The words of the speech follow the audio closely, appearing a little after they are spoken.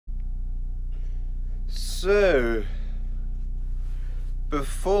So,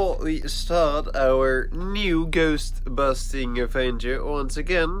 before we start our new ghost busting adventure once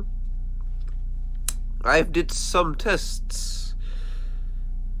again, I've did some tests.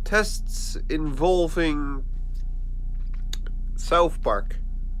 Tests involving South Park.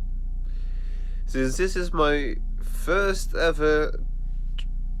 Since this is my first ever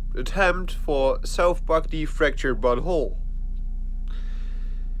attempt for South Park The Fractured Butthole.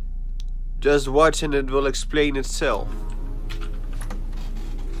 Just watch and it will explain itself.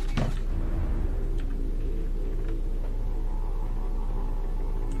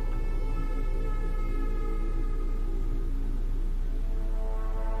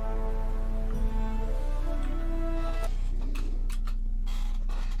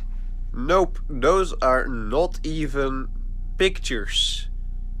 Nope, those are not even pictures.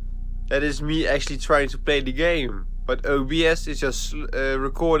 That is me actually trying to play the game. But OBS is just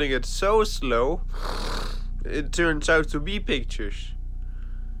recording it so slow, it turns out to be pictures.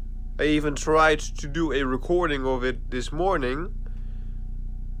 I even tried to do a recording of it this morning,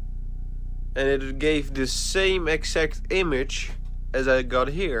 and it gave the same exact image as I got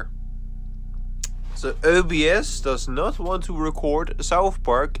here. So OBS does not want to record South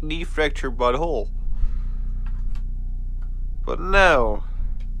Park The Fractured Butthole. But now,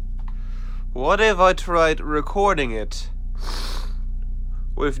 what if I tried recording it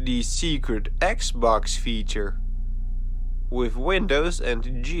with the secret Xbox feature with Windows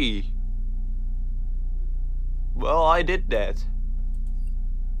and G? Well, I did that.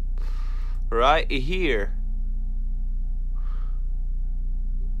 Right here.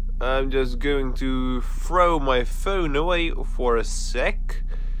 I'm just going to throw my phone away for a sec,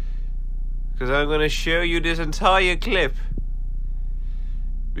 because I'm gonna show you this entire clip.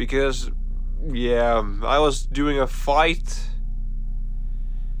 Because, yeah, I was doing a fight,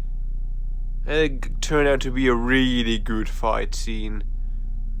 and it turned out to be a really good fight scene.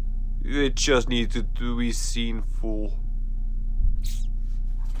 It just needed to be seen full.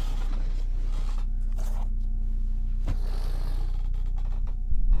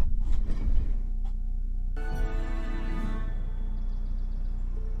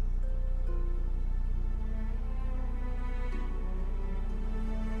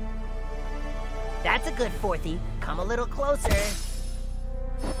 That's a good fourthie. Come a little closer.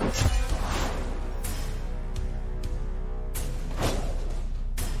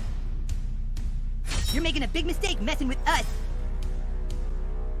 You're making a big mistake messing with us.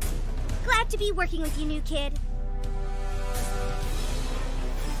 Glad to be working with you, new kid.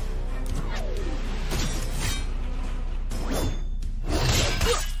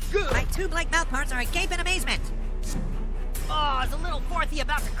 My two blank mouth parts are agape in amazement. Oh, is a little fourthie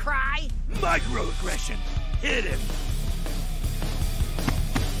about to cry? Microaggression. Hit him.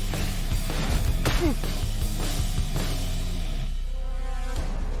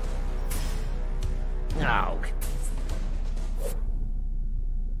 Oh.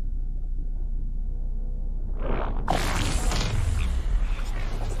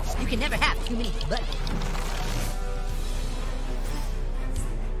 You can never have too many buttons.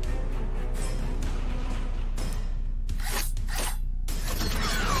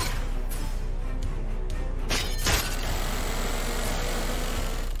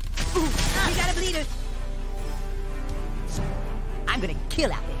 You got a bleeder. I'm gonna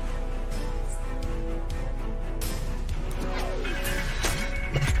kill out there.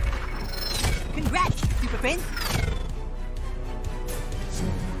 Congrats, super friends.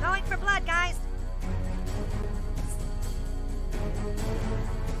 Going for blood, guys.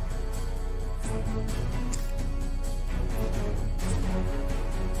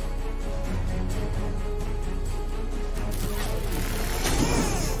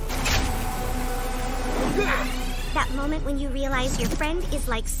 That moment when you realize your friend is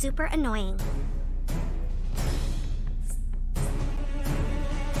like super annoying.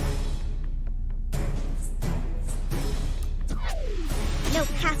 No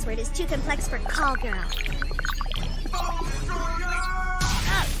password is too complex for call girl.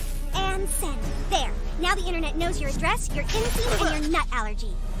 And send. There. Now the internet knows your address, your inseam, and your nut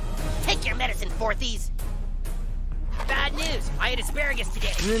allergy. Take your medicine, fourthies. Bad news. I ate asparagus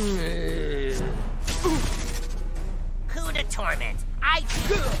today. Who to torment? I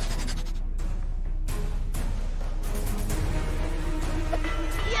do.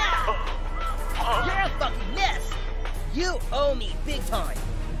 Yeah! You're a fucking mess! You owe me big time!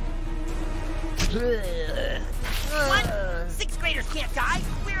 What? Sixth graders can't die!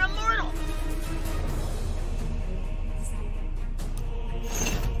 We're immortal!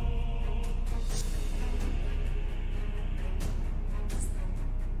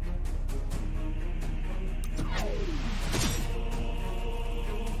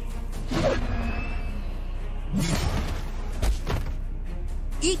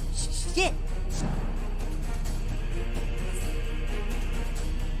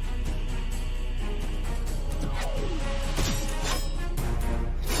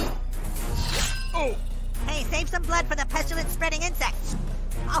 blood for the pestilence-spreading insect.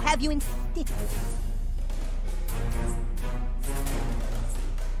 I'll have you in...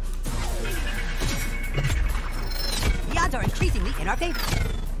 The odds are increasingly in our favor.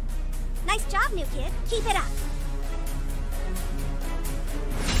 Nice job, new kid. Keep it up.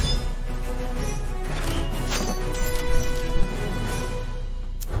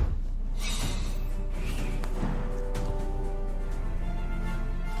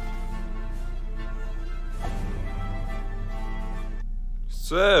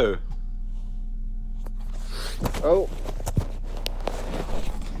 So. Oh.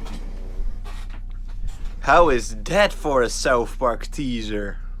 How is that for a South Park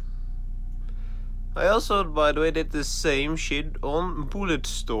teaser? I also, by the way, did the same shit on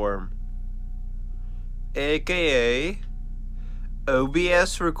Bulletstorm. AKA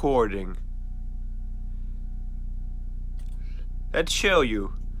OBS recording. Let's show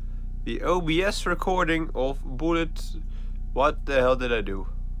you the OBS recording of Bullet. What the hell did I do?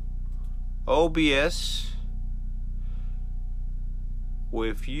 OBS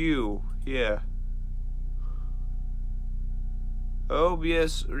with you, yeah.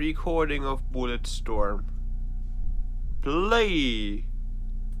 OBS recording of Bulletstorm. Play!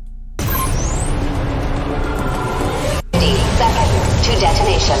 50 seconds to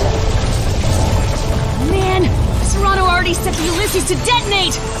detonation. Man, Serrano already set the Ulysses to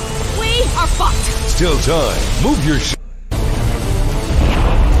detonate! We are fucked! Still time. Move your sh...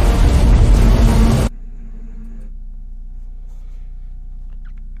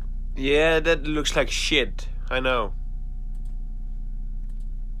 Yeah, that looks like shit. I know.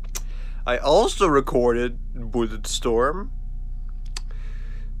 I also recorded Bulletstorm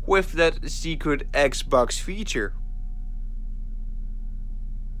with that secret Xbox feature.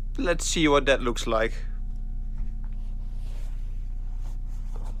 Let's see what that looks like.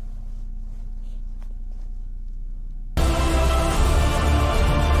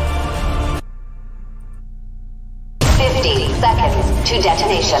 Seconds to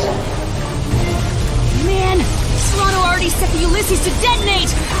detonation. Man, Serrano already set the Ulysses to detonate!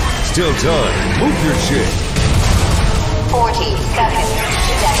 Still time. Move your shit. 40 seconds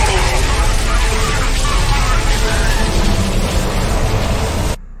to detonation.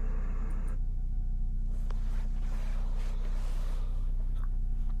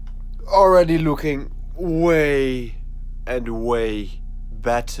 Already looking way and way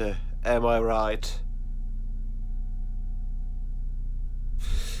better, am I right?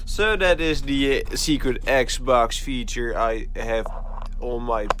 So that is the secret Xbox feature I have on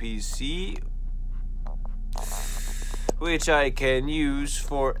my PC, which I can use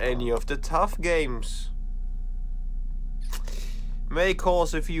for any of the tough games. May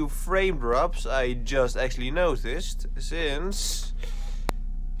cause a few frame drops, I just actually noticed, since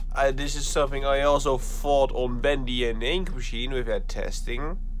this is something I also fought on Bendy and Ink Machine with that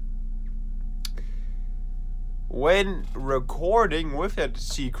testing. When recording with that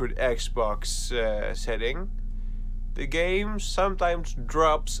secret Xbox setting, the game sometimes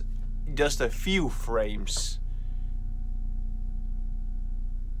drops just a few frames.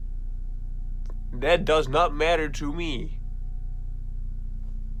 That does not matter to me.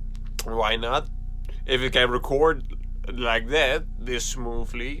 Why not? If it can record like that, this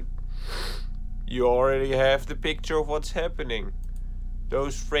smoothly, you already have the picture of what's happening.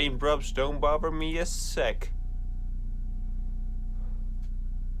 Those frame drops don't bother me a sec.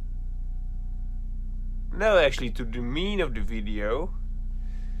 Now actually to the mean of the video,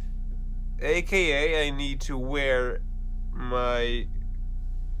 aka I need to wear my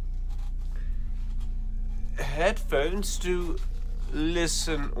headphones to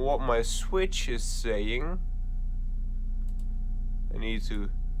listen what my switch is saying. I need to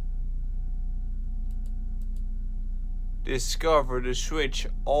discover the switch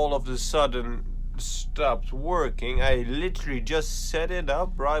all of a sudden stopped working. I literally just set it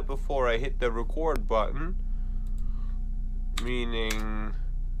up right before I hit the record button, meaning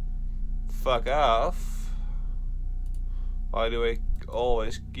fuck off. Why do I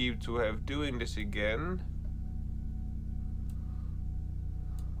always keep to have doing this again?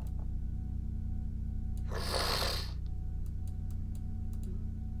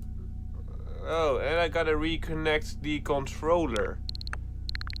 Oh, and I gotta reconnect the controller.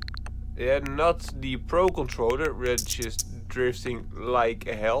 Yeah, not the Pro controller, which is drifting like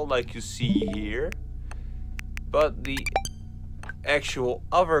hell, like you see here, but the actual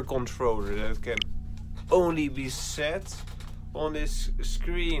other controller that can only be set on this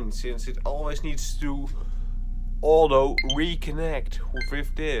screen, since it always needs to auto reconnect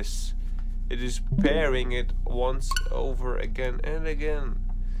with this. It is pairing it once over again and again.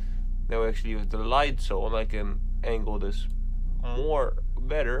 Now actually with the lights on I can angle this more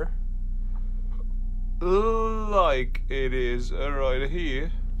better. Like it is right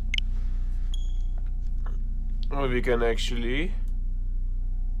here. We can actually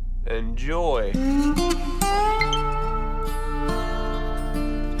enjoy. Jesus,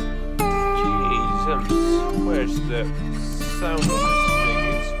 where's the sound of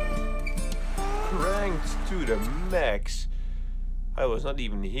this thing? It's cranked to the max. I was not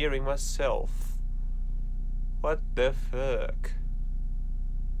even hearing myself. What the fuck?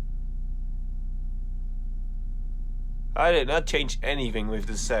 I did not change anything with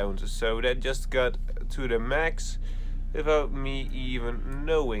the sound, so that just got to the max without me even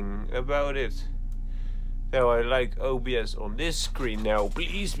knowing about it. Now I like OBS on this screen now,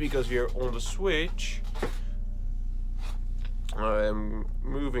 please, because we are on the Switch. I am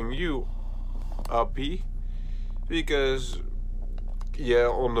moving you uppy because, yeah,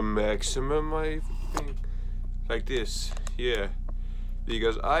 on the maximum I think like this, yeah,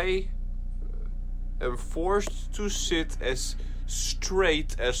 because I am forced to sit as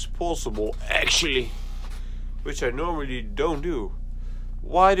straight as possible, actually, which I normally don't do.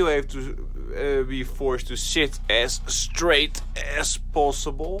 Why do I have to be forced to sit as straight as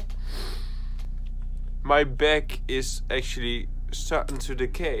possible? My back is actually starting to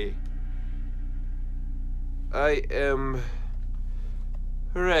decay. I am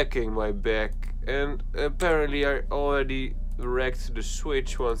wrecking my back, and apparently I already wrecked the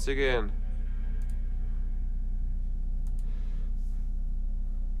Switch once again.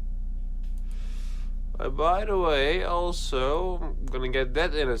 By the way, also, I'm gonna get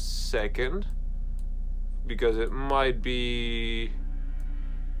that in a second, because it might be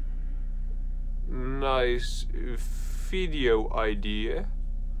nice video idea.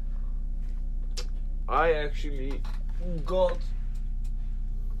 I actually got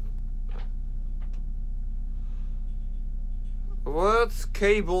what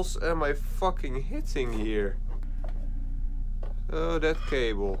cables am I fucking hitting here? Oh, that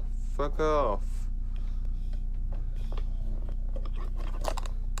cable. Fuck off.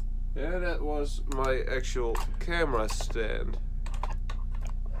 Yeah, that was my actual camera stand.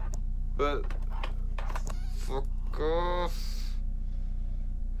 But fuck off.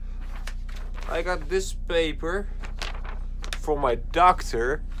 I got this paper from my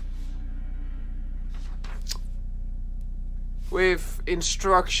doctor with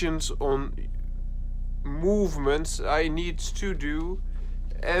instructions on movements I need to do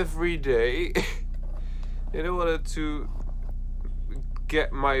every day in order to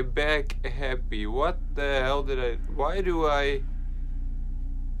get my back happy. What the hell did I... Why do I...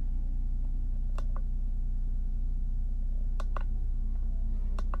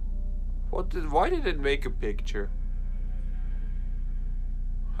 Why did it make a picture?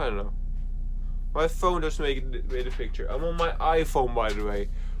 I don't know. My phone does made a picture. I'm on my iPhone, by the way.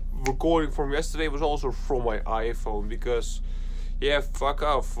 Recording from yesterday was also from my iPhone because, yeah, fuck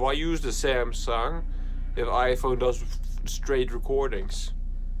off. Why use the Samsung if iPhone does straight recordings?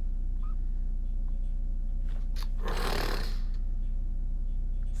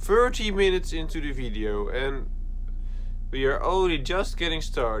 "30 minutes into the video and we are only just getting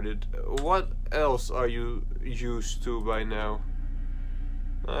started. What else are you used to by now?"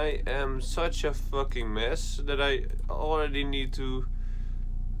 I am such a fucking mess that I already need to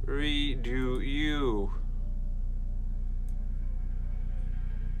redo you.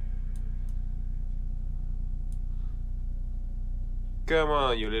 Come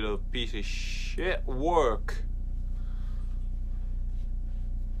on, you little piece of shit. Work.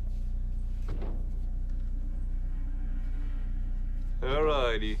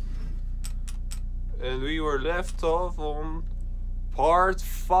 Alrighty. And we were left off on part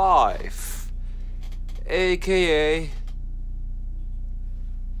 5, aka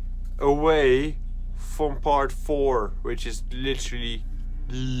away from part 4, which is literally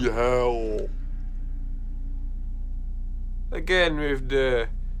the hell. Again with the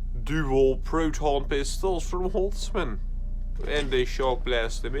dual proton pistols from Holtzman and a shock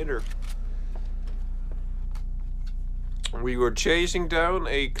blast emitter. We were chasing down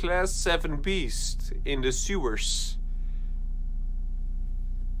a class 7 beast in the sewers.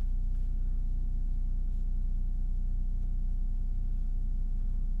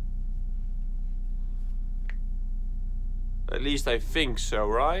 At least I think so,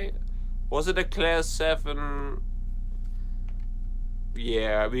 right? Was it a class 7?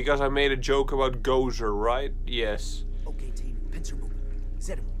 Yeah, because I made a joke about Gozer, right? Yes. Okay, team, pincer movement.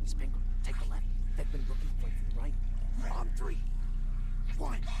 Zeta, Sprinkler, take the left. Beckman looking point for the right. On 3,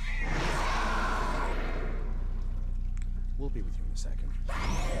 1. We'll be with you in a second. Let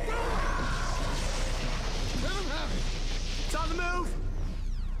him have it. It's on the move.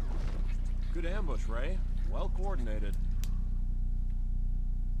 Good ambush, Ray. Well coordinated.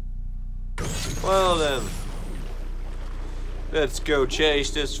 Well then, let's go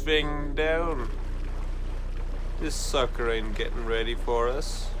chase this thing down. This sucker ain't getting ready for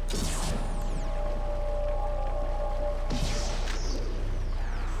us.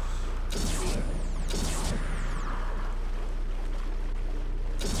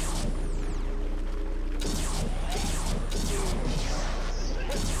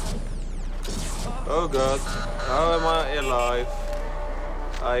 Oh god, how am I alive?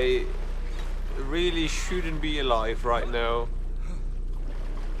 I really shouldn't be alive right now.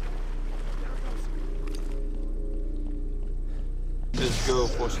 Let's go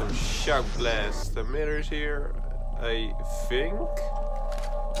for some shock blast emitters here, I think.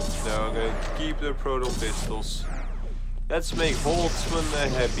 No, I'm gonna keep the proton pistols. Let's make Holtzman a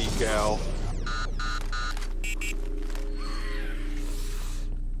happy gal.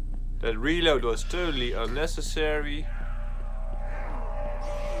 That reload was totally unnecessary.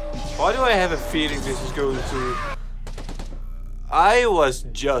 Why do I have a feeling this is going to... I was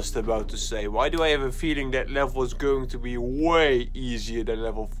just about to say, why do I have a feeling that level is going to be way easier than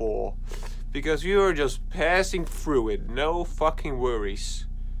level 4? Because we were just passing through it, no fucking worries.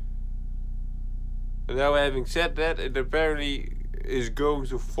 And now having said that, it apparently is going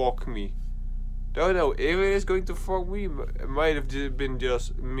to fuck me. Don't know if it is going to fuck me. It might have been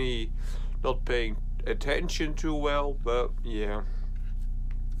just me not paying attention too well, but yeah.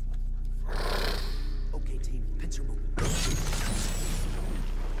 Okay, team, pincer movement.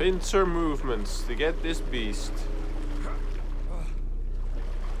 Pincer movements to get this beast.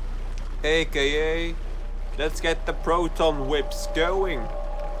 AKA, let's get the proton whips going.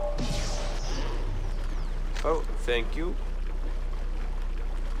 Oh, thank you.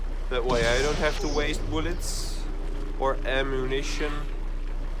 That way I don't have to waste bullets or ammunition.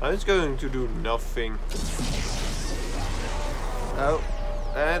 I'm just going to do nothing. Oh,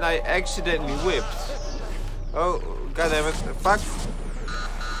 and I accidentally whipped. Oh, goddammit, fuck.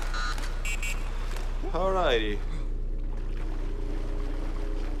 Alrighty.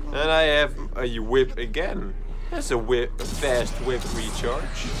 And I have a whip again. That's a whip, a fast whip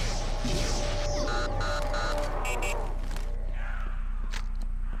recharge.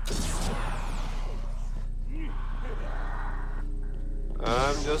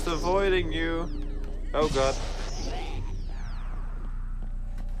 I'm just avoiding you. Oh god.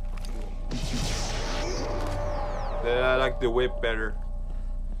 I like the whip better.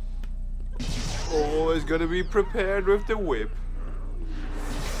 Always gotta be prepared with the whip.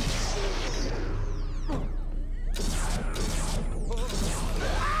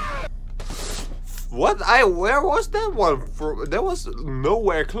 What? Where was that one from? That was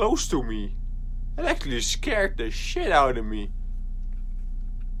nowhere close to me. It actually scared the shit out of me.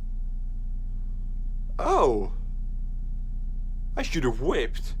 Oh. I should have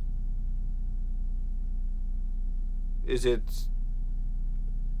whipped. Is it...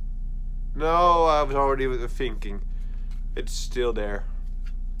 No, I was already thinking. It's still there.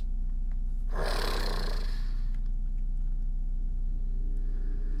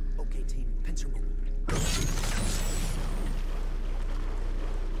 Okay, team, pincer movement.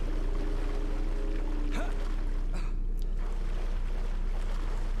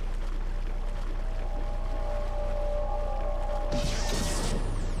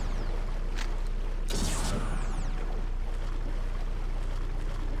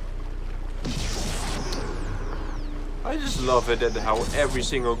 I just love it that how every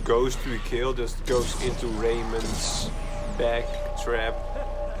single ghost we kill just goes into Raymond's back trap.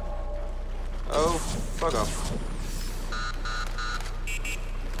 Oh, fuck off.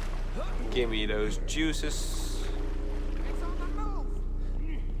 Give me those juices.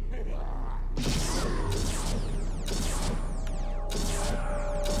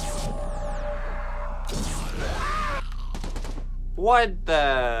 What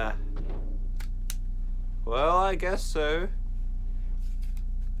the... Well, I guess so.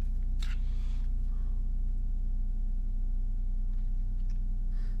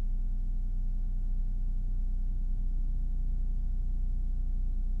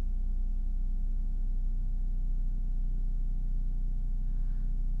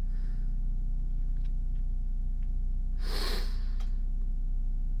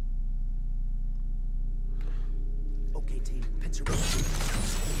 Okay, team, pincer movement.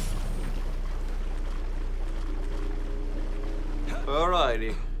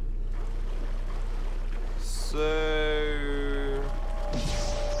 Alrighty. So...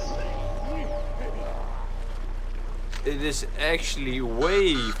 it is actually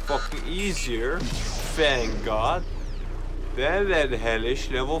way fucking easier, thank God, than that hellish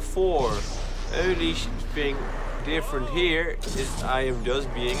level 4. Only thing different here is I am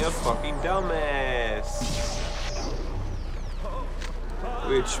just being a fucking dumbass.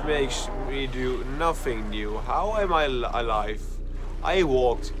 Which makes me do nothing new. How am I alive? I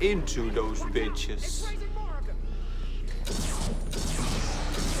walked into those bitches.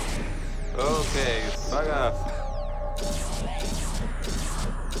 Okay, fuck off.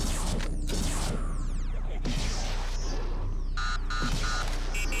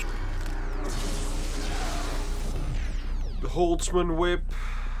 The Holtzman whip.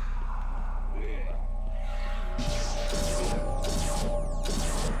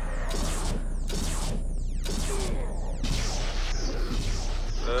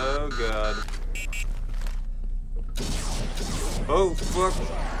 Oh god. Oh fuck.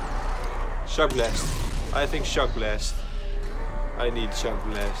 Shock blast. I think shock blast. I need shock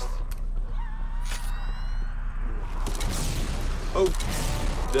blast. Oh,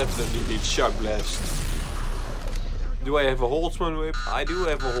 definitely need shock blast. Do I have a Holtzman whip? I do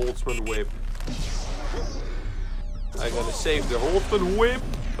have a Holtzman whip. I gotta save the Holtzman whip.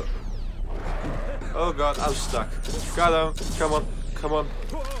 Oh god, I'm stuck. Got him. Come on. Come on.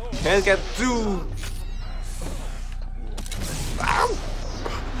 Can't get through. Ow!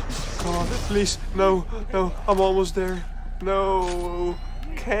 Come on, please. No, no, I'm almost there. No.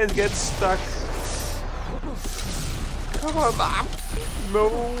 Can't get stuck. Come on. Ah. No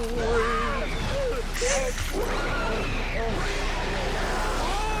way.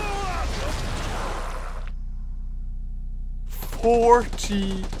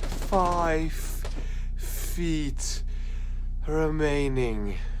 45 feet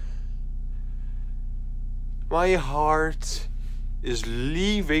remaining. My heart is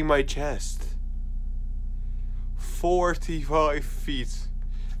leaving my chest. 45 feet.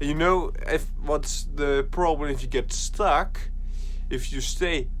 And you know what's the problem if you get stuck? If you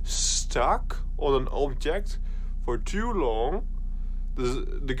stay stuck on an object for too long,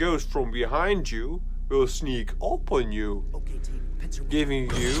 the ghost from behind you will sneak up on you, giving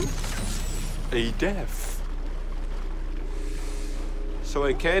you a death. So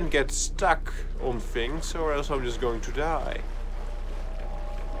I can't get stuck on things, or else I'm just going to die.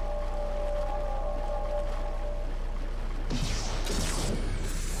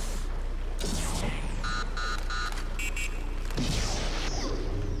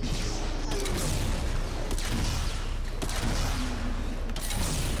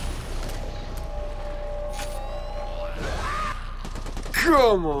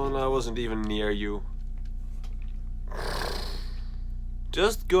 Come on, I wasn't even near you.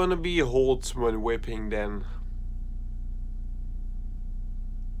 Just gonna be Holtzman whipping then.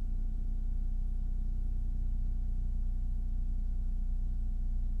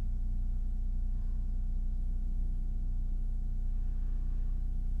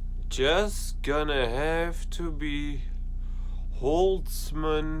 Just gonna have to be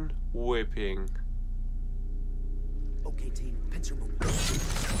Holtzman whipping. Okay, team, pincer move.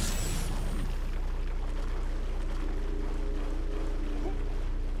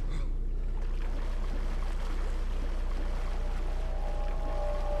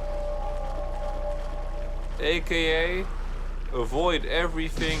 AKA, avoid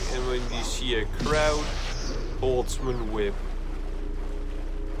everything, and when you see a crowd, Holtzman whip.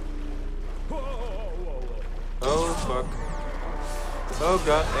 Oh fuck. Oh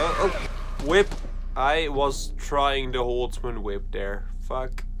god, oh, whip. I was trying the Holtzman whip there.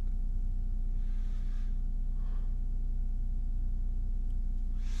 Fuck.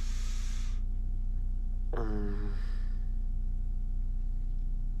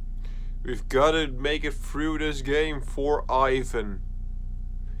 We've gotta make it through this game for Ivan.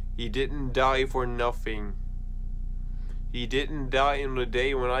 He didn't die for nothing. He didn't die on the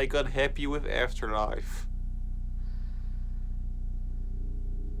day when I got happy with Afterlife.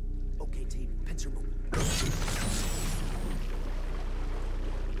 Okay, team, pincer move.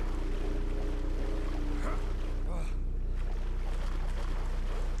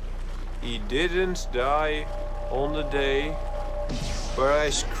 He didn't die on the day where I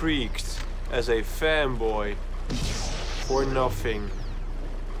squeaked as a fanboy for nothing.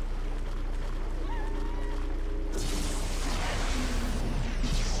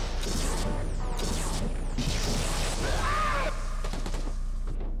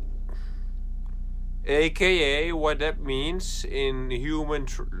 AKA, what that means in human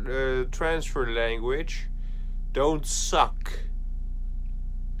transfer language, don't suck.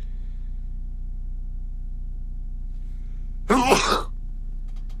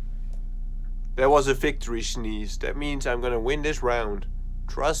 That was a victory sneeze. That means I'm gonna win this round.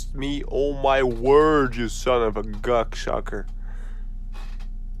 Trust me, oh my word, you son of a cocksucker.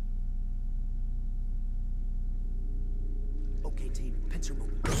 Okay, team, pincer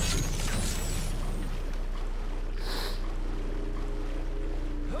movement.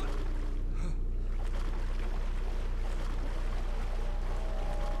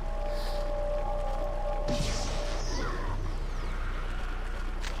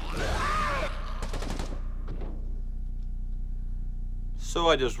 So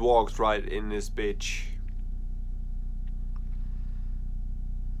I just walked right in this bitch.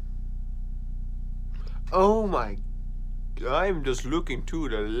 Oh my... I'm just looking to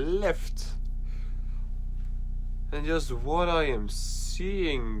the left. And just what I am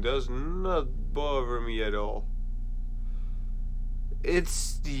seeing does not bother me at all.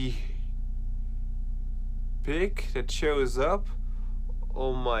 It's the pig that shows up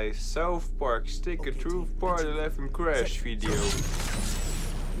on my South Park Stick of Truth Part 11 crash video.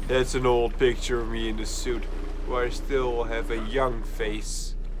 That's an old picture of me in the suit, where I still have a young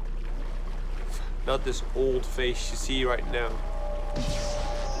face. Not this old face you see right now.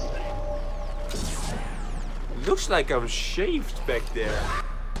 Looks like I'm shaved back there.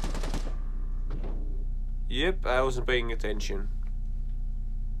 Yep, I wasn't paying attention.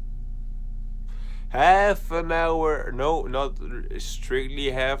 Half an hour, no, not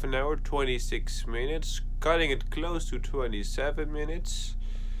strictly half an hour, 26 minutes. Cutting it close to 27 minutes.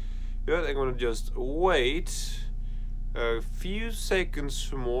 But I'm gonna just wait a few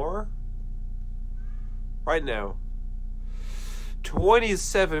seconds more. Right now.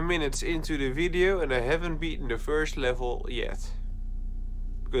 27 minutes into the video and I haven't beaten the first level yet.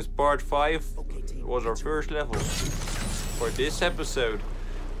 Because part 5 was our first level for this episode.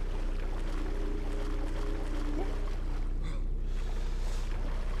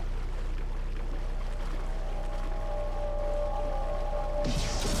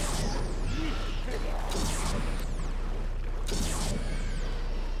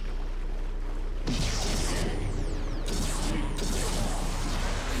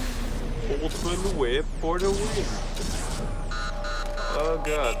 Ultimate whip for the win. Oh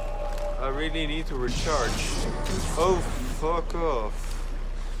god, I really need to recharge. Oh, fuck off.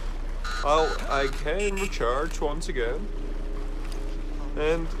 Oh, I can recharge once again.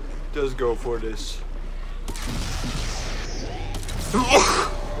 And just go for this.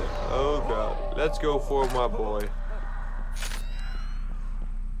 Oh god, let's go for my boy.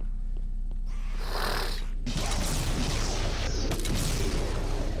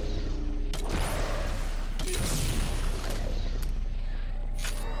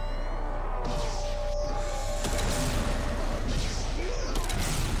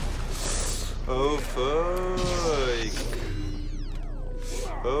 Oh fuck.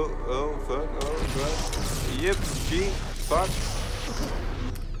 Oh fuck, oh fuck. Yep, gee, fuck.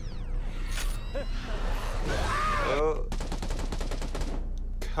 Oh.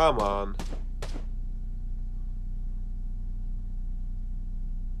 Come on.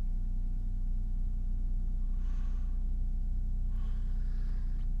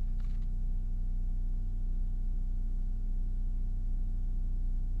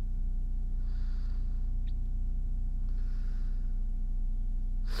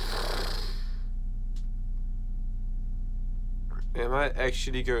 Am I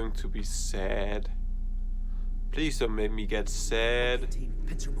actually going to be sad? Please don't make me get sad.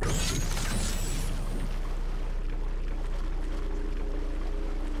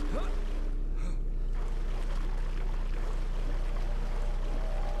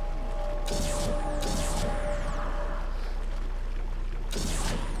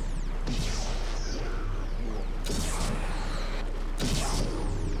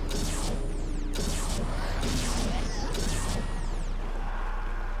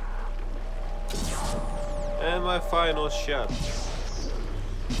 And my final shot.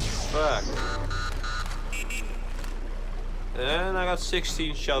 Fuck. And I got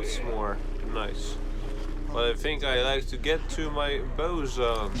 16 shots more. Nice. But I think I like to get to my boson.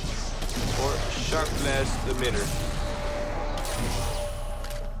 Or shock blast emitter.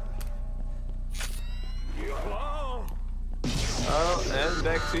 Oh, and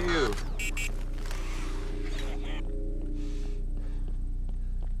back to you.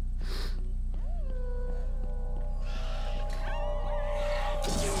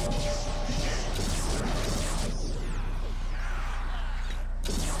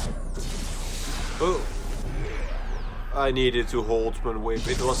 Oh, I needed to hold my whip.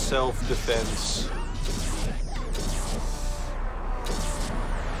 It was self-defense.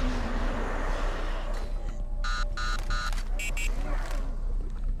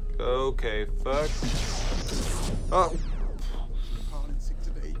 Okay, fuck. Oh.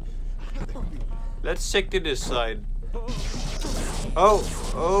 Let's stick to this side. Oh,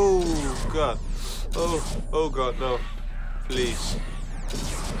 oh god. Oh god, no. Please.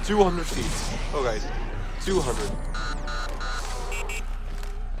 200 feet. Okay, 200.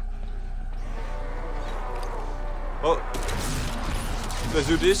 Oh. Let's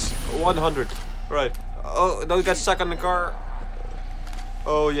do this. 100. Right. Oh, don't get stuck on the car.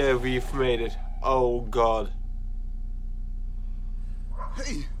 Oh yeah, we've made it. Oh god.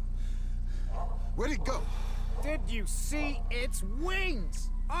 Hey! Where'd it go? Did you see its wings?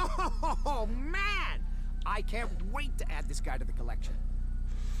 Oh man! I can't wait to add this guy to the collection.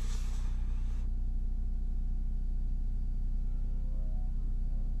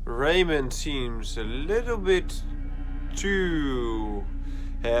 Raymond seems a little bit too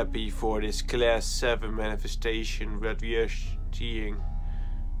happy for this class 7 manifestation that we are seeing.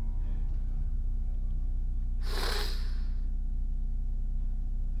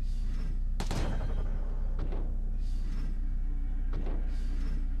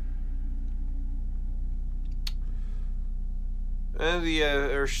 And we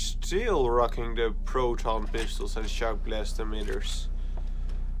are still rocking the proton pistols and shock blast emitters.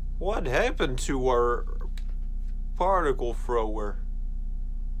 What happened to our particle thrower?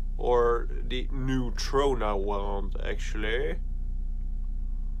 Or the neutrona wand, actually.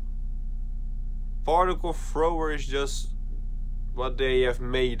 Particle thrower is just what they have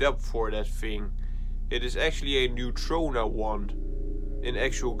made up for that thing. It is actually a neutrona wand in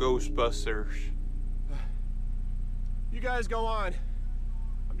actual Ghostbusters. You guys go on.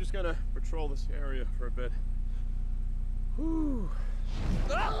 I'm just gonna patrol this area for a bit. Whew.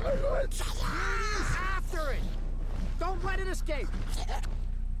 After it! Don't let it escape!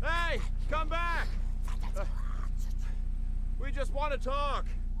 Hey, come back! We just want to talk.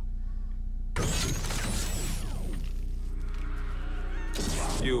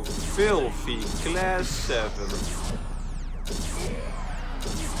 You filthy class 7.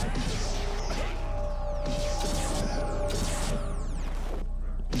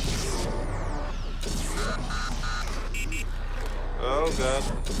 Oh god.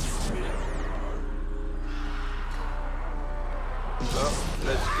 Oh,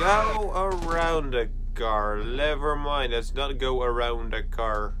 let's go around the car. Never mind, let's not go around the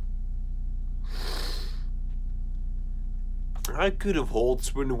car. I could have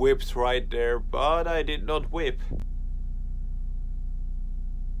Holtzman whipped right there, but I did not whip.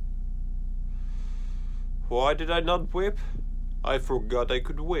 Why did I not whip? I forgot I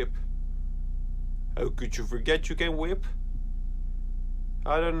could whip. How could you forget you can whip?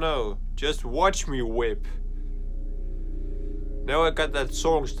 I don't know. Just watch me whip. Now I got that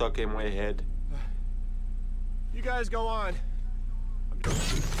song stuck in my head. You guys go on.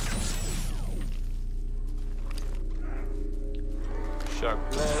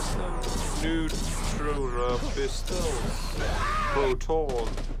 Shock blast and neutrona pistols. Proton.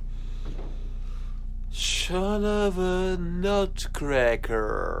 Son of a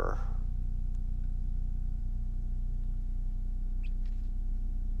nutcracker.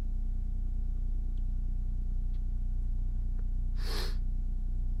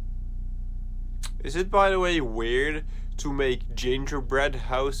 Is it, by the way, weird to make gingerbread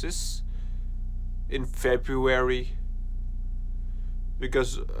houses in February?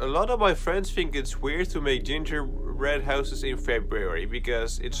 Because a lot of my friends think it's weird to make gingerbread houses in February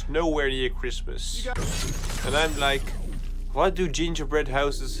because it's nowhere near Christmas. And I'm like, what do gingerbread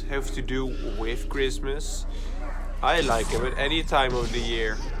houses have to do with Christmas? I like them at any time of the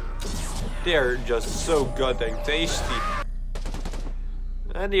year. They're just so goddamn tasty.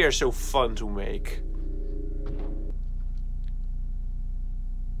 And they are so fun to make.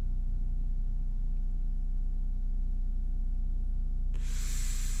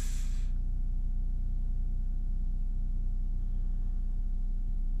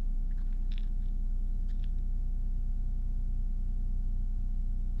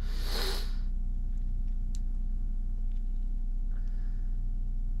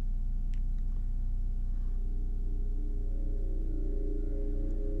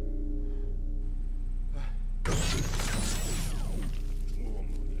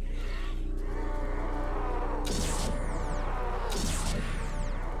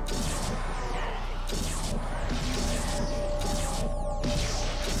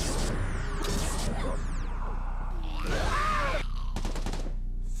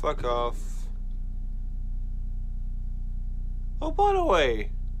 Fuck off. Oh, by the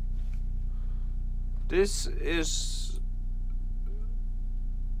way, this is...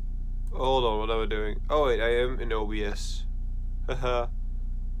 Hold on, what am I doing? Oh wait, I am in OBS. Haha.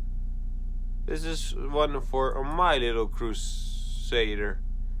 This is one for My Little Crusader.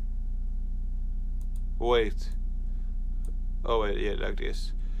 Wait. Oh wait, yeah, like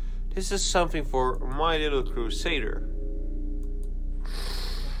this. This is something for My Little Crusader.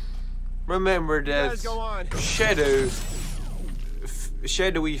 Remember that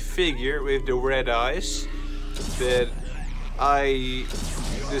shadowy figure with the red eyes that I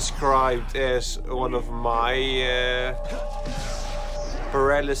described as one of my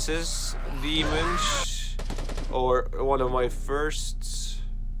paralysis demons, or one of my first.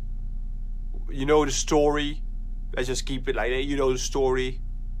 You know the story. Let's just keep it like that. You know the story.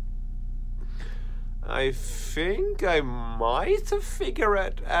 I think I might have figured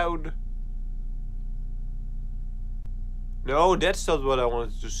it out. No, that's not what I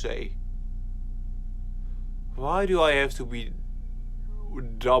wanted to say. Why do I have to be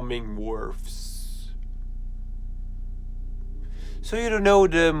dumbing words? So you don't know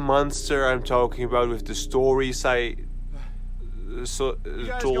the monster I'm talking about with the stories I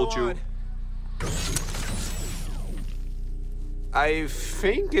told you? I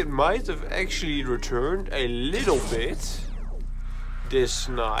think it might have actually returned a little bit this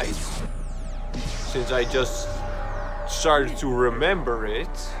night, since I just started to remember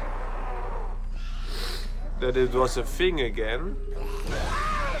it, that it was a thing again.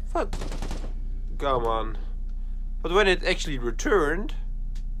 But come on. But when it actually returned,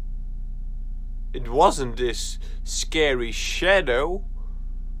 it wasn't this scary shadow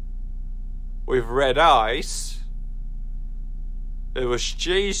with red eyes. It was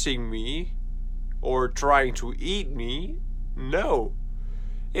chasing me or trying to eat me. No,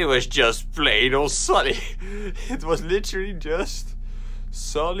 it was just plain old Sully. It was literally just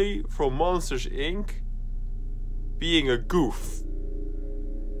Sully from Monsters Inc. being a goof.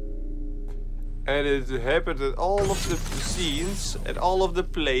 And it happened at all of the scenes, at all of the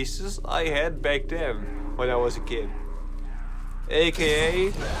places I had back then when I was a kid.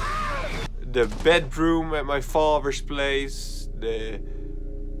 AKA the bedroom at my father's place, the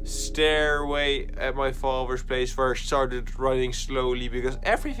stairway at my father's place where I started running slowly, because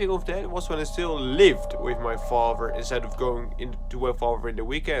everything of that was when I still lived with my father instead of going into my father in the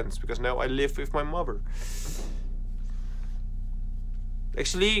weekends, because now I live with my mother.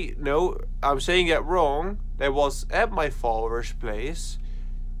 Actually, no, I'm saying that wrong. That was at my father's place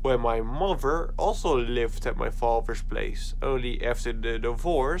when my mother also lived at my father's place. Only after the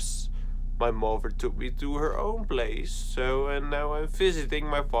divorce, my mother took me to her own place. So, and now I'm visiting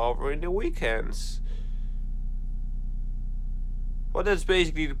my father in the weekends. Well, that's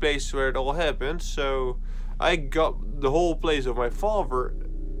basically the place where it all happened. So, I got the whole place of my father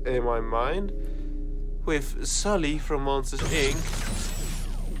in my mind with Sully from Monsters Inc.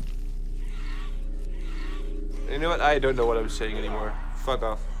 You know what? I don't know what I'm saying anymore. Fuck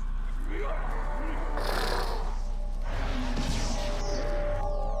off.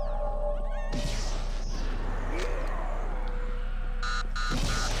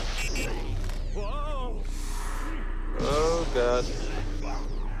 Oh god.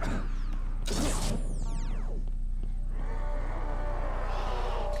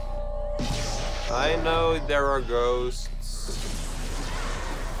 I know there are ghosts.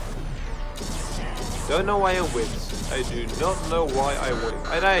 Don't know why I whipped. I do not know why I whipped.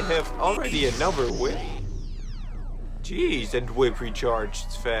 And I have already another whip. Jeez, that whip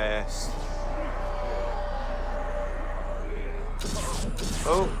recharged fast.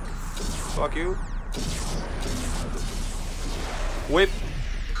 Oh, fuck you. Whip.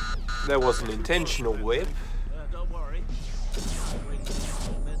 That was an intentional whip. Don't worry.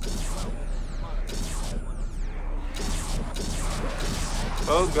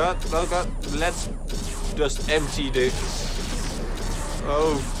 Oh god, let's just empty this.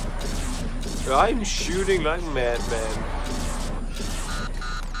 Oh, I'm shooting like madman.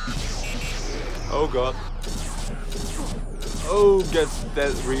 Oh god. Oh, get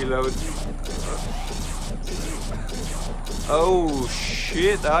that reload. Oh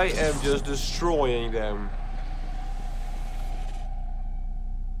shit, I am just destroying them.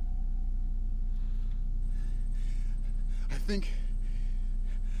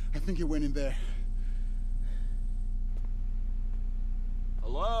 I think it went in there.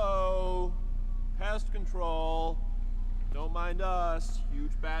 Hello? Pest control. Don't mind us.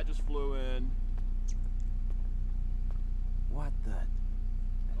 Huge bat just flew in. What the?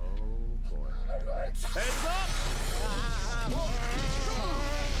 Oh boy. Heads up!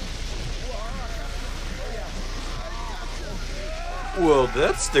 Well,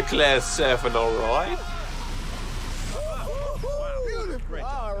 that's the class 7, alright.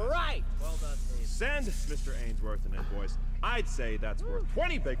 All right. Well done, Abe. Send Mr. Ainsworth and invoice. I'd say that's worth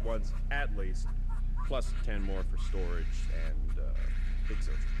 20 big ones, at least. Plus 10 more for storage and, big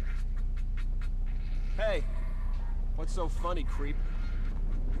social. Hey, what's so funny, creep?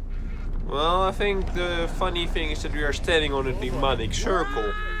 Well, I think the funny thing is that we are standing on a demonic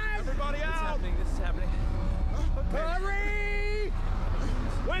circle. Everybody out! What's happening? This is happening. Hurry!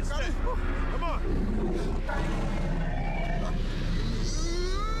 Winston! Come on!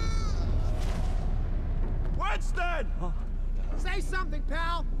 Winston! Say something,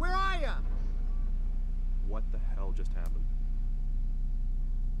 pal. Where are you? What the hell just happened?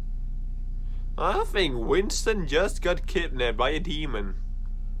 I think Winston just got kidnapped by a demon.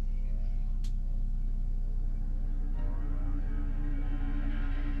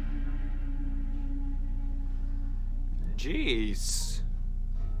 Jeez.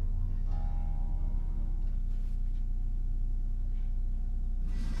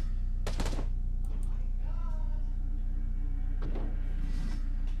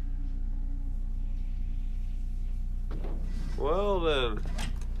 Well then.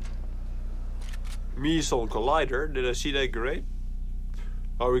 Meson Collider, did I see that great?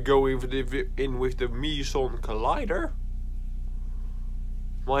 Are we going in with the Meson Collider?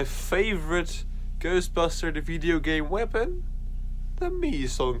 My favorite Ghostbuster, the video game weapon? The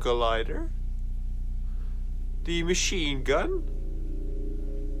Meson Collider? The machine gun?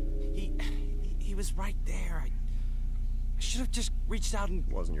 He was right there. I should have just reached out and...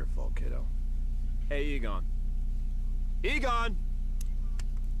 Wasn't your fault, kiddo. Hey, Egon. Egon!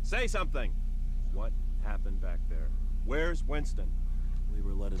 Say something! What happened back there? Where's Winston? We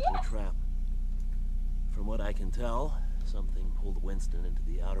were led into a trap. From what I can tell, something pulled Winston into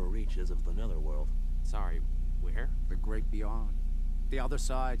the outer reaches of the netherworld. Sorry, where? The great beyond. The other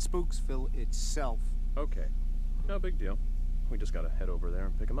side, Spooksville itself. Okay. No big deal. We just gotta head over there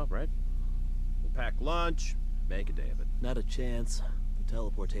and pick him up, right? We'll pack lunch, make a day of it. Not a chance. The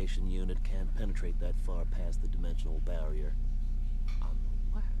teleportation unit can't penetrate that far past the dimensional barrier.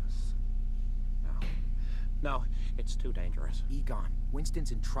 Unless... No, it's too dangerous. Egon,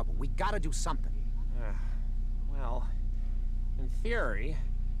 Winston's in trouble. We gotta do something. Well, in theory,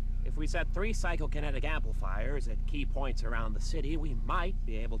 if we set 3 psychokinetic amplifiers at key points around the city, we might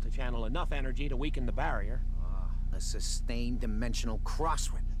be able to channel enough energy to weaken the barrier. A sustained dimensional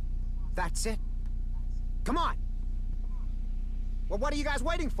crossrip. That's it. Come on! Well, what are you guys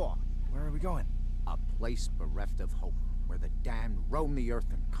waiting for? Where are we going? A place bereft of hope, where the damned roam the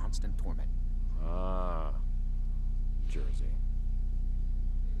earth in constant torment. Ah. Jersey.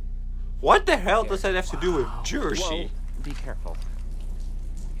 What the hell does that have to do with Jersey? Whoa, be careful.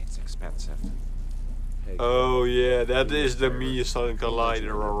 It's expensive. Hey, oh yeah, that is the Meson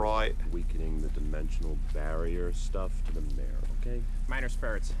Collider, alright. Weakening the dimensional barrier stuff to the mayor, okay? Minor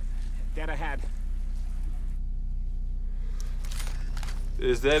spirits. Dead ahead.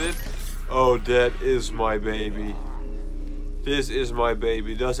 Is that it? Oh, that is my baby. This is my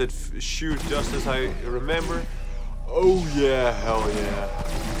baby. Does it shoot just as I remember? Oh yeah, hell yeah.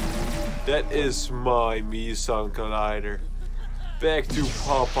 That is my Meson Collider. Back to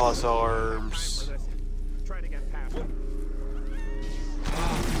Papa's arms. Try to get past him.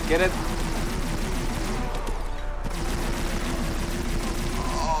 Get it?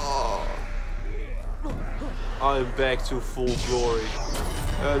 I'm back to full glory.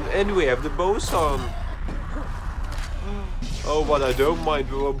 And we have the boson. Oh, but I don't mind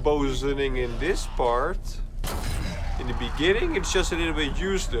bosoning in this part. In the beginning, it's just a little bit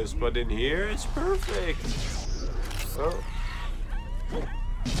useless, but in here, it's perfect. Oh.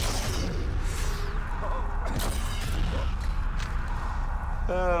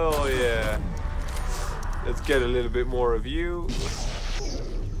 Oh yeah. Let's get a little bit more of you.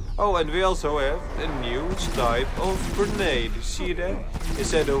 Oh, and we also have a new type of grenade. You see that?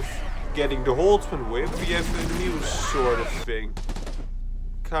 Instead of getting the Holtzman whip, we have a new sort of thing.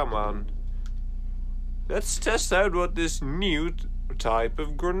 Come on. Let's test out what this new type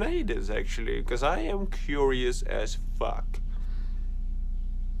of grenade is actually, because I am curious as fuck.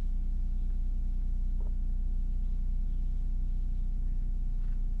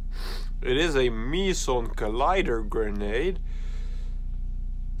 It is a Meson Collider grenade,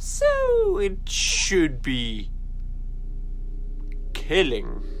 so it should be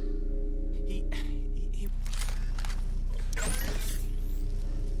killing.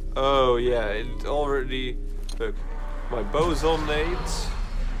 Oh yeah, it already... Look, my boson nades.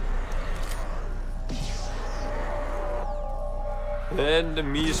 And the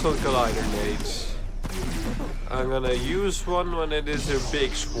Meson Collider nades. I'm gonna use one when it is a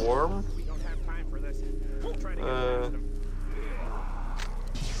big swarm. We don't have time for this. We'll try to get past him.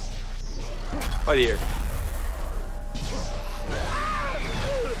 Right here.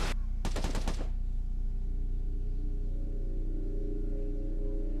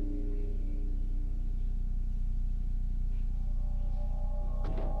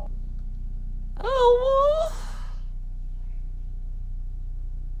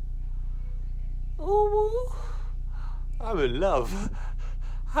 Oh, I'm in love.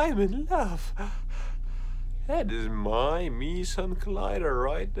 I'm in love. That is my me-sun collider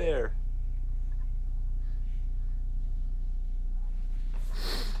right there.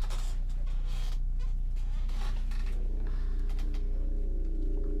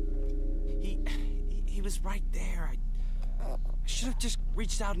 He was right there. I should have just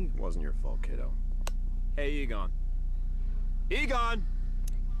reached out and... Wasn't your fault, kiddo. Hey, Egon. Egon!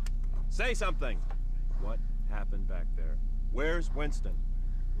 Say something! What happened back there? Where's Winston?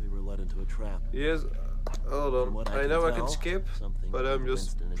 We were led into a trap. Yes, hold on. I know I can skip, but I'm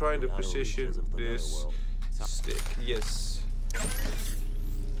just trying to position this stick. Yes.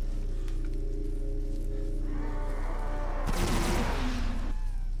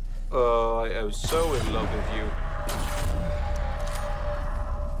 I am so in love with you.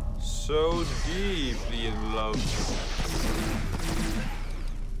 So deeply in love.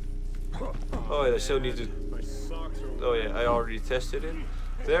 Oh, I still need to... Oh yeah, I already tested it.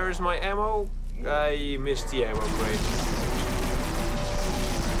 There is my ammo. I missed the ammo crate.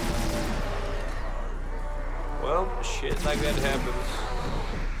 Well, shit like that happens.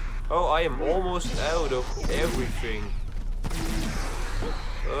 Oh, I am almost out of everything.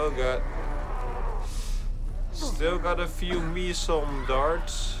 Oh god. Still got a few me-some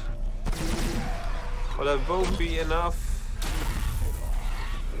darts. But that won't be enough.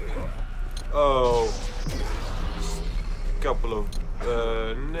 Oh. Couple of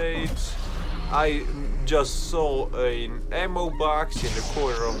nades. I just saw an ammo box in the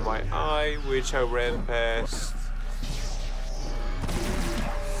corner of my eye, which I ran past.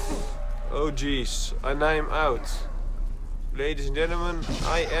 Oh jeez, and I'm out. Ladies and gentlemen,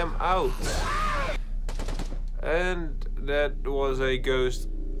 I am out. And that was a ghost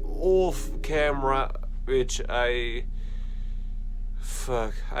off camera, which I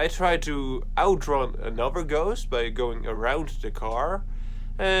tried to outrun another ghost by going around the car,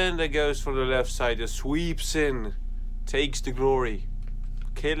 and the ghost from the left side just sweeps in, takes the glory,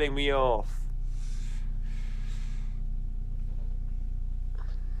 killing me off.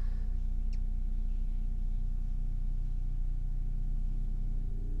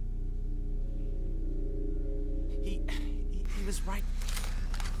 He was right.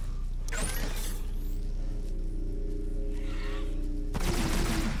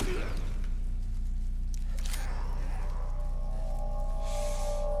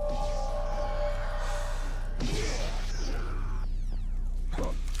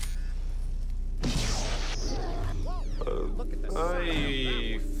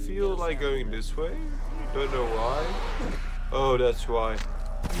 I feel like going this way. Don't know why. Oh, that's why.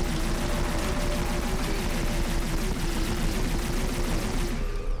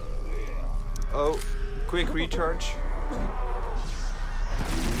 Oh, quick recharge.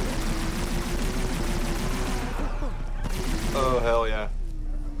 Oh, hell yeah.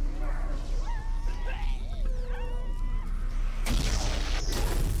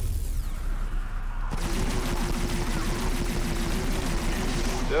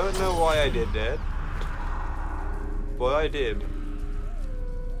 Don't know why I did that, but I did.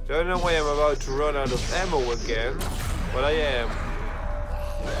 Don't know why I'm about to run out of ammo again, but I am.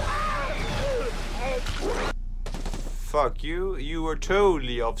 Fuck you, you were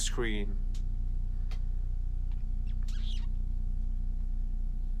totally off screen.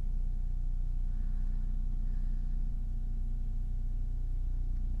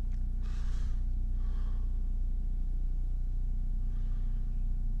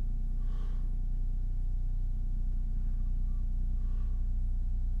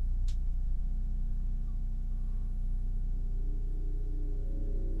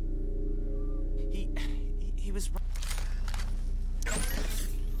 He was right.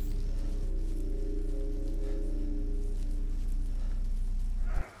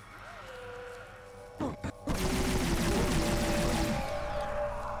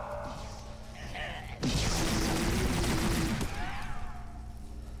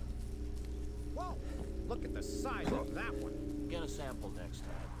 Whoa! Look at the size of that one. Get a sample next time.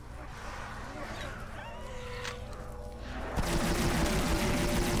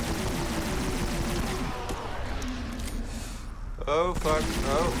 Oh fuck,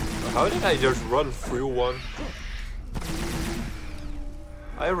 oh. How did I just run through one?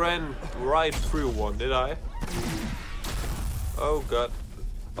 I ran right through one, did I? Oh god.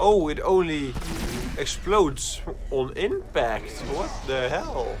 Oh, it only explodes on impact. What the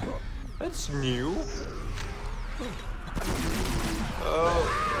hell? That's new.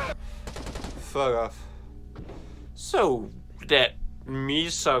 Oh. Fuck off. So, that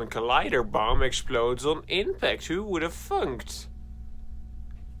me-sun collider bomb explodes on impact. Who would have funked?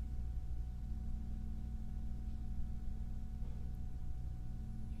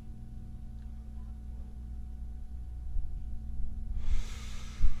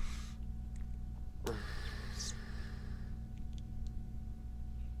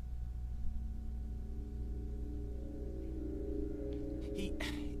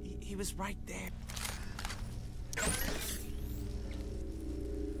 was right there.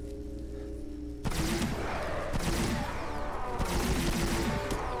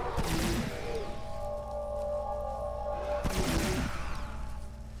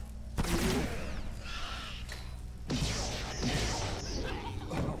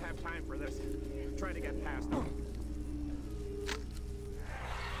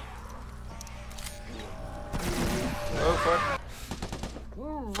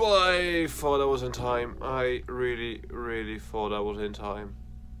 I thought I was in time. I really thought I was in time.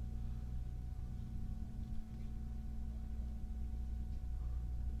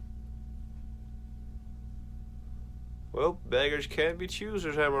 Well, beggars can't be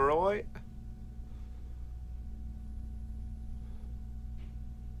choosers, am I right?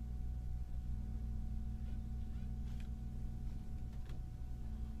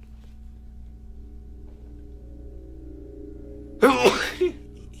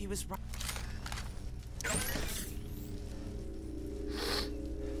 He was right.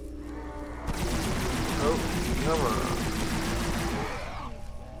 Oh, come on.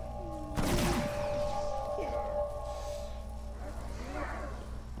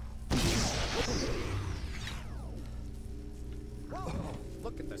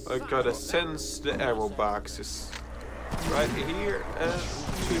 Look at the I gotta sense the ammo boxes. Right here and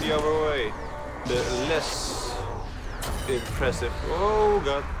to the other way. The less impressive. Oh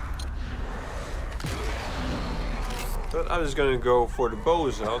god. But I'm just gonna go for the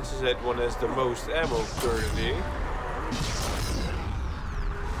boson, since that one has the most ammo currently.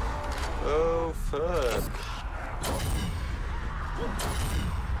 Oh fuck.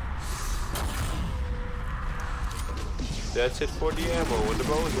 That's it for the ammo with the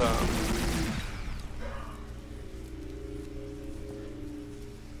boson.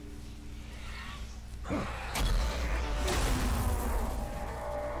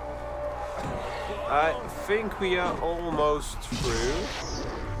 I think we are almost through.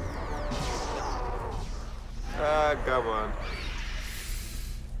 Ah, come on.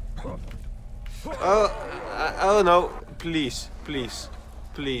 Oh no, please, please,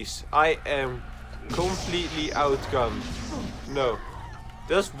 please. I am completely outgunned. No.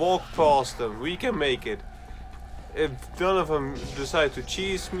 Just walk past them. We can make it. If none of them decide to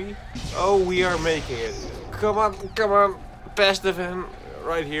cheese me, oh, we are making it. Come on, come on. Past the van.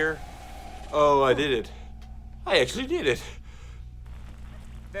 Right here. Oh, I did it. I actually did it.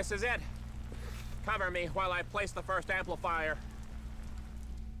 This is it. Cover me while I place the first amplifier.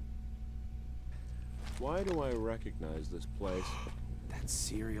 Why do I recognize this place? That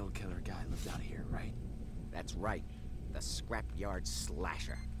serial killer guy lived out here, right? That's right. The scrapyard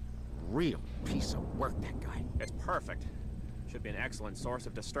slasher. Real piece of work, that guy. It's perfect. Should be an excellent source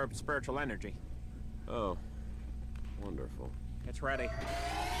of disturbed spiritual energy. Oh, wonderful. It's ready.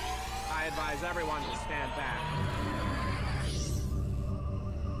 I advise everyone to stand back.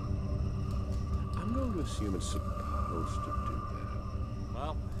 I'm going to assume it's supposed to do that.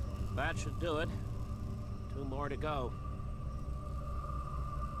 Well, that should do it. 2 more to go.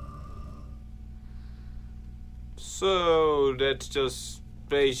 So that's just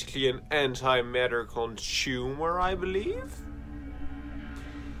basically an antimatter consumer, I believe?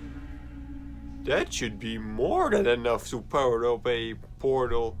 That should be more than enough to power up a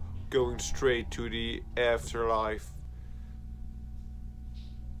portal going straight to the afterlife.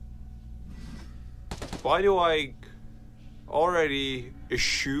 Why do I already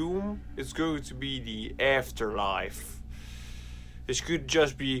assume it's going to be the afterlife? This could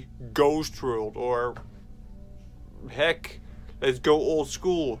just be Ghost World, or heck, let's go old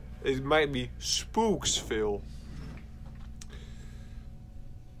school. It might be Spooksville.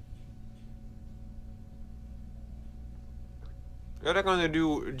 And I'm gonna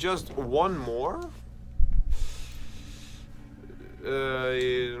do just one more.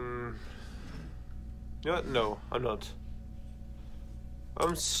 No, I'm not.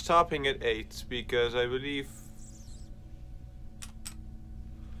 I'm stopping at 8 because I believe...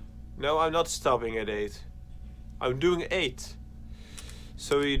 No, I'm not stopping at 8. I'm doing 8.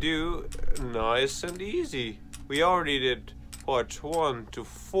 So we do nice and easy. We already did part 1 to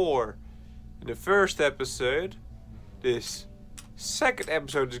 4 in the first episode. This second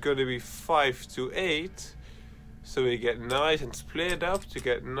episode is going to be 5 to 8. So we get nice and split up to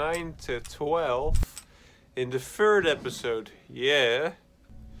get 9 to 12 in the third episode. Yeah.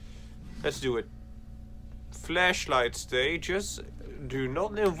 Let's do it. Flashlight stages do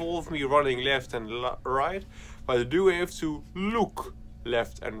not involve me running left and right, but I do have to look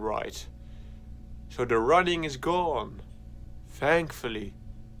left and right. So the running is gone. Thankfully.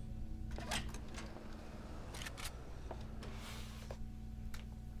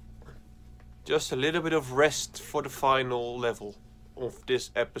 Just a little bit of rest for the final level of this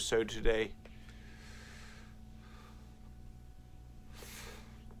episode today.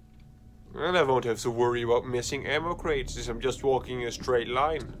 And I won't have to worry about missing ammo crates as I'm just walking in a straight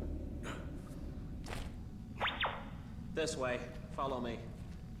line. This way. Follow me.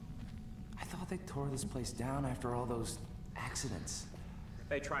 I thought they tore this place down after all those accidents.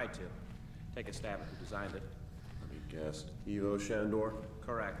 They tried to. Take a stab at who designed it. Let me guess. Evo Shandor?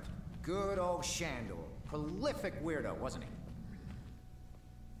 Correct. Good old Shandor. Prolific weirdo, wasn't he?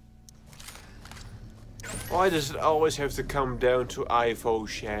 Why does it always have to come down to Ivo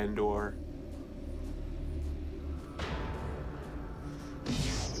Shandor?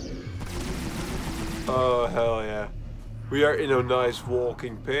 Oh hell yeah. We are in a nice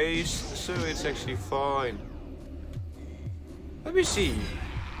walking pace, so it's actually fine. Let me see.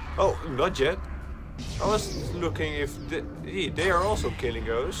 Oh, not yet. I was looking if they are also killing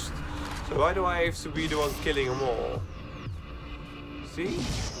ghosts. So why do I have to be the one killing them all? See?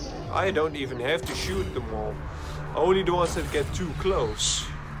 I don't even have to shoot them all. Only the ones that get too close.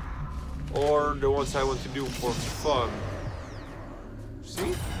 Or the ones I want to do for fun.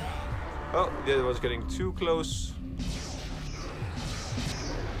 See? Oh, that was getting too close.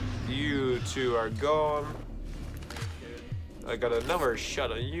 You two are gone. I got another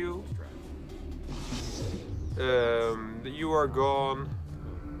shot on you. You are gone.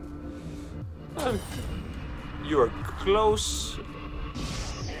 You are close.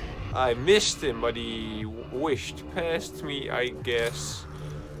 I missed him, but he wished past me, I guess.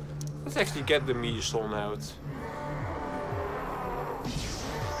 Let's actually get the measles out.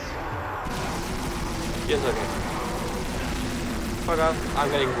 Yes, okay. Fuck off, I'm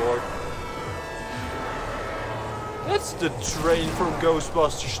getting bored. That's the train from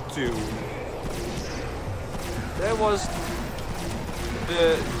Ghostbusters 2. That was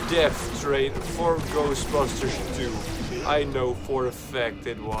the death train for Ghostbusters 2. I know for a fact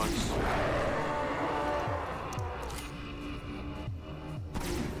it was.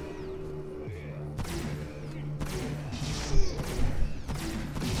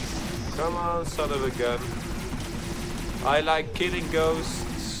 Come on, son of a gun. I like killing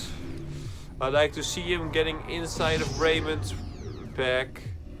ghosts. I like to see him getting inside of Raymond's back.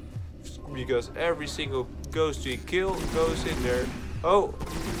 Because every single ghost we kill goes in there. Oh,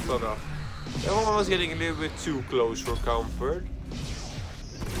 fuck off. That one was getting a little bit too close for comfort.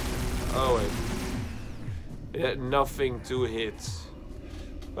 Oh wait. It had nothing to hit.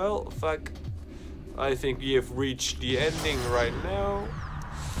 Well, fuck. I think we have reached the ending right now.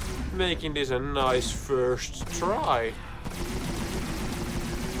 Making this a nice first try.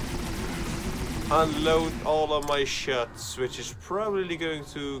 Unload all of my shots, which is probably going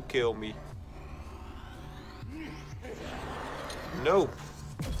to kill me. Nope.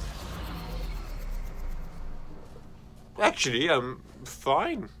 Actually, I'm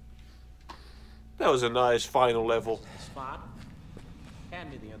fine. That was a nice final level. Spot. Hand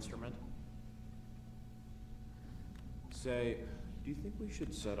me the instrument. Say, do you think we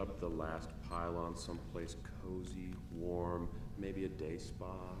should set up the last pylon someplace cozy, warm, maybe a day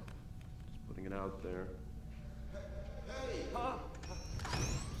spa? Just putting it out there. Hey!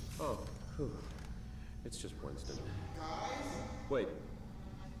 Oh, whew. It's just Winston. Wait.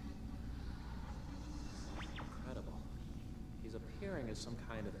 Incredible. He's appearing as some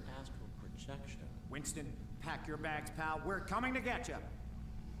kind of astral projection. Winston, pack your bags, pal. We're coming to get you.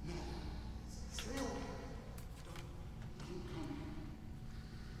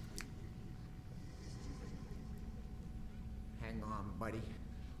 Hang on, buddy.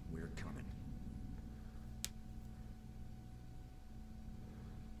 We're coming.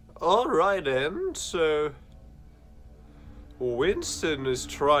 Alright then, so Winston is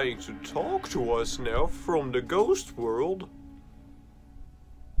trying to talk to us now from the ghost world.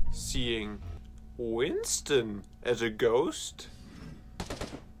 Seeing Winston as a ghost.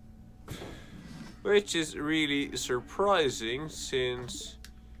 Which is really surprising since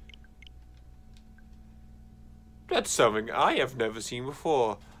that's something I have never seen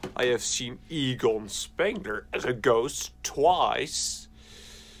before. I have seen Egon Spengler as a ghost twice.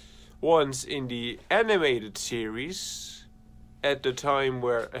 Once in the animated series, at the time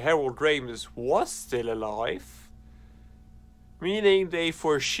where Harold Ramis was still alive. Meaning they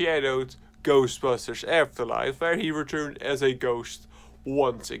foreshadowed Ghostbusters Afterlife, where he returned as a ghost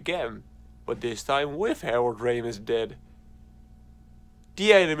once again. But this time with Harold Ramis dead.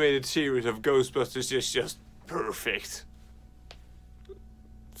 The animated series of Ghostbusters is just perfect.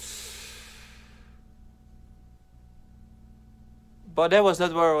 But that was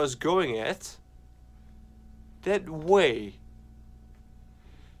not where I was going at. That way.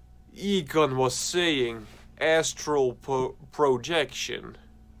 Egon was saying astral projection.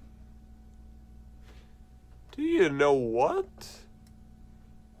 Do you know what?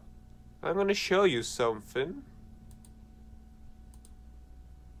 I'm gonna show you something.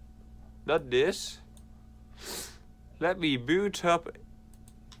 Not this. Let me boot up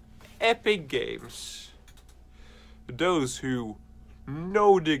Epic Games. Those who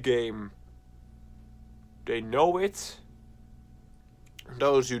know the game, they know it.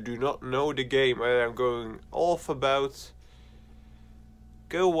 Those who do not know the game and I'm going off about,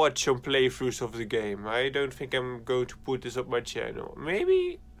 go watch some playthroughs of the game. I don't think I'm going to put this up my channel.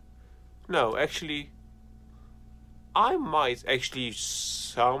 Maybe? No, actually, I might actually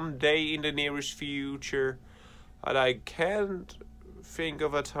someday in the nearest future. And I can't think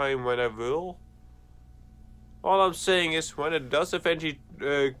of a time when I will. All I'm saying is, when it does eventually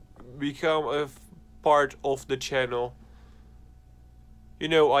become a part of the channel, you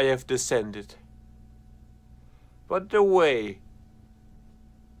know I have descended. But the way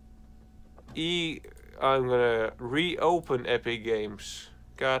I'm gonna reopen Epic Games.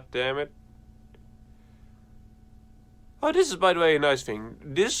 God damn it. Oh, this is by the way a nice thing.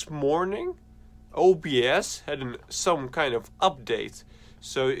 This morning OBS had some kind of update.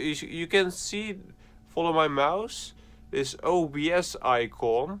 So you can see, follow my mouse, this OBS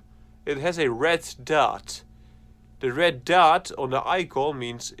icon, it has a red dot. The red dot on the icon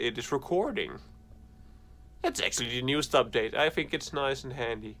means it is recording. That's actually the newest update. I think it's nice and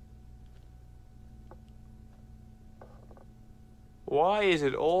handy. Why is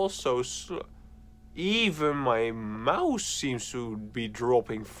it all so slow? Even my mouse seems to be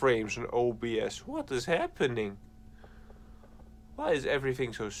dropping frames on OBS. What is happening? Why is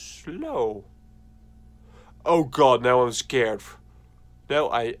everything so slow? Oh god, now I'm scared. Now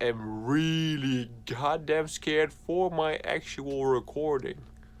I am really goddamn scared for my actual recording.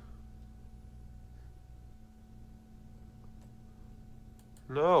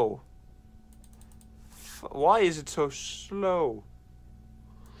 No. Why is it so slow?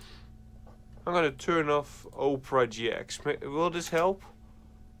 I'm gonna turn off Opera GX. Will this help?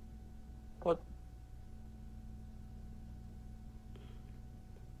 What?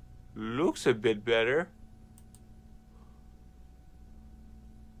 Looks a bit better.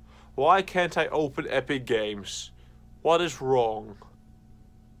 Why can't I open Epic Games? What is wrong?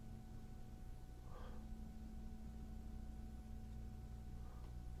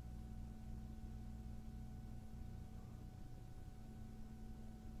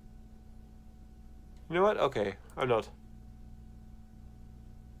 You know what? Okay, I'm not.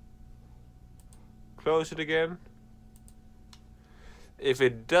 Close it again. If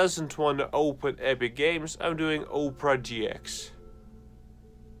it doesn't want to open Epic Games, I'm doing Opera GX.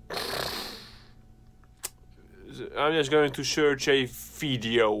 I'm just going to search a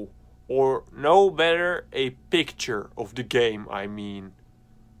video. Or, no better, a picture of the game, I mean.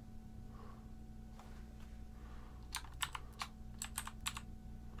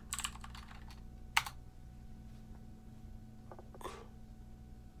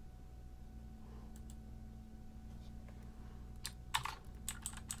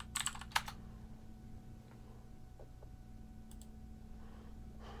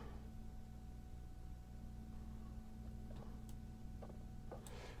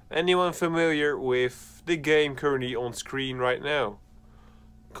 Anyone familiar with the game currently on screen right now?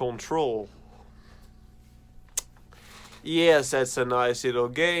 Control. Yes, that's a nice little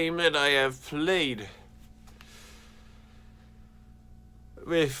game that I have played.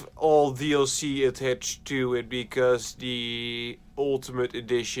 With all DLC attached to it because the Ultimate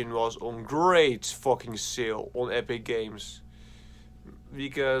Edition was on great fucking sale on Epic Games.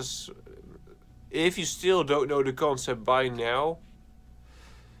 Because if you still don't know the concept by now,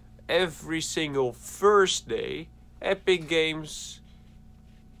 every single Thursday, Epic Games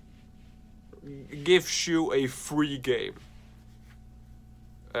gives you a free game.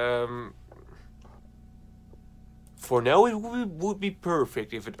 For now it would be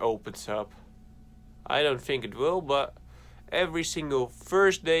perfect if it opens up. I don't think it will, but every single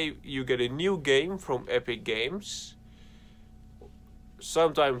Thursday you get a new game from Epic Games.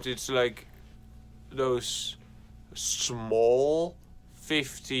 Sometimes it's like those small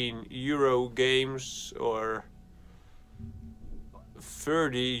 15 euro games or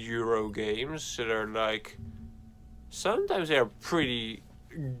 30 euro games that are like, sometimes they're pretty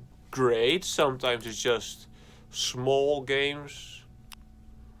great, sometimes it's just small games.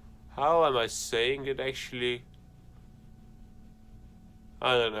 How am I saying it actually?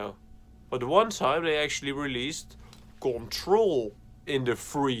 I don't know. But one time they actually released Control in the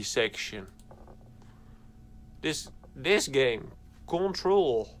free section. This game,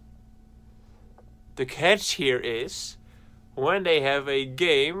 Control. the catch here is, when they have a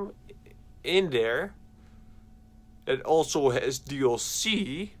game in there that also has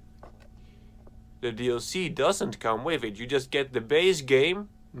DLC, the DLC doesn't come with it. You just get the base game,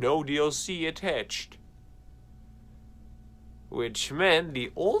 no DLC attached. Which meant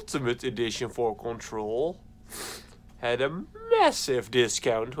the Ultimate Edition for Control had a massive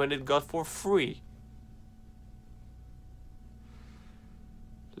discount when it got for free.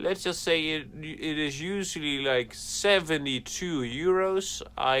 Let's just say it is usually like 72 euros.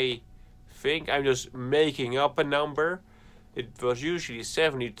 I think I'm just making up a number. It was usually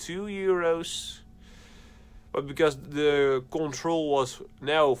 72 euros. But because the Control was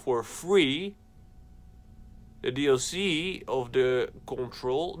now for free, the DLC of the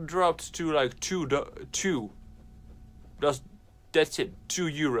Control dropped to like two. That's it, 2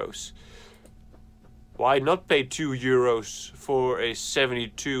 euros. Why not pay 2 euros for a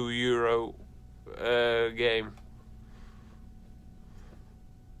 72 euro game?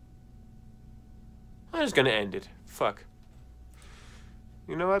 I'm just gonna end it. Fuck.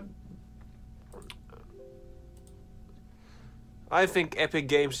 You know what? I think Epic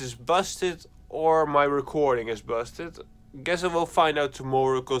Games is busted, or my recording is busted. Guess I will find out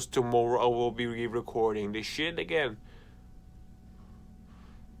tomorrow, because tomorrow I will be re-recording this shit again.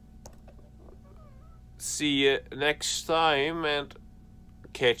 See you next time, and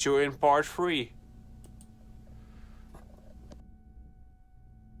catch you in part 3.